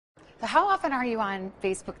So how often are you on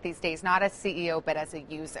Facebook these days? Not as CEO, but as a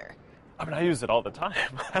user? I mean, I use it all the time.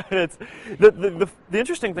 It's the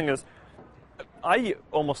interesting thing is, I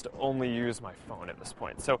almost only use my phone at this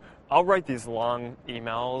point. So I'll write these long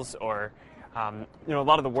emails, or a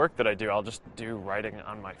lot of the work that I do, I'll just do writing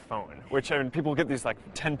on my phone. Which, I mean, people get these like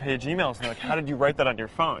 10-page emails, and they're like, "How did you write that on your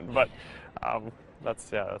phone?" But that's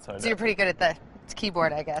how I do. So you're pretty good at the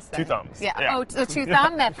keyboard, I guess. Then. Two thumbs. Yeah. Yeah. Oh, so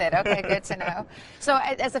two-thumb method. Okay, good to know. So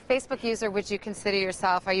as a Facebook user, would you consider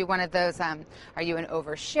yourself, are you one of those, are you an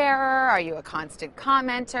oversharer? Are you a constant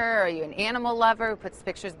commenter? Are you an animal lover who puts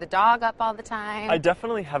pictures of the dog up all the time? I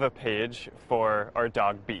definitely have a page for our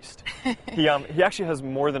dog, Beast. He actually has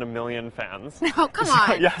more than 1 million fans. No, come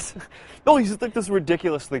on. Yes. No, he's like this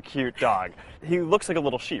ridiculously cute dog. He looks like a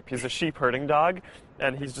little sheep. He's a sheep herding dog,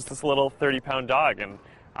 and he's just this little 30-pound dog, and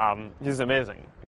he's amazing.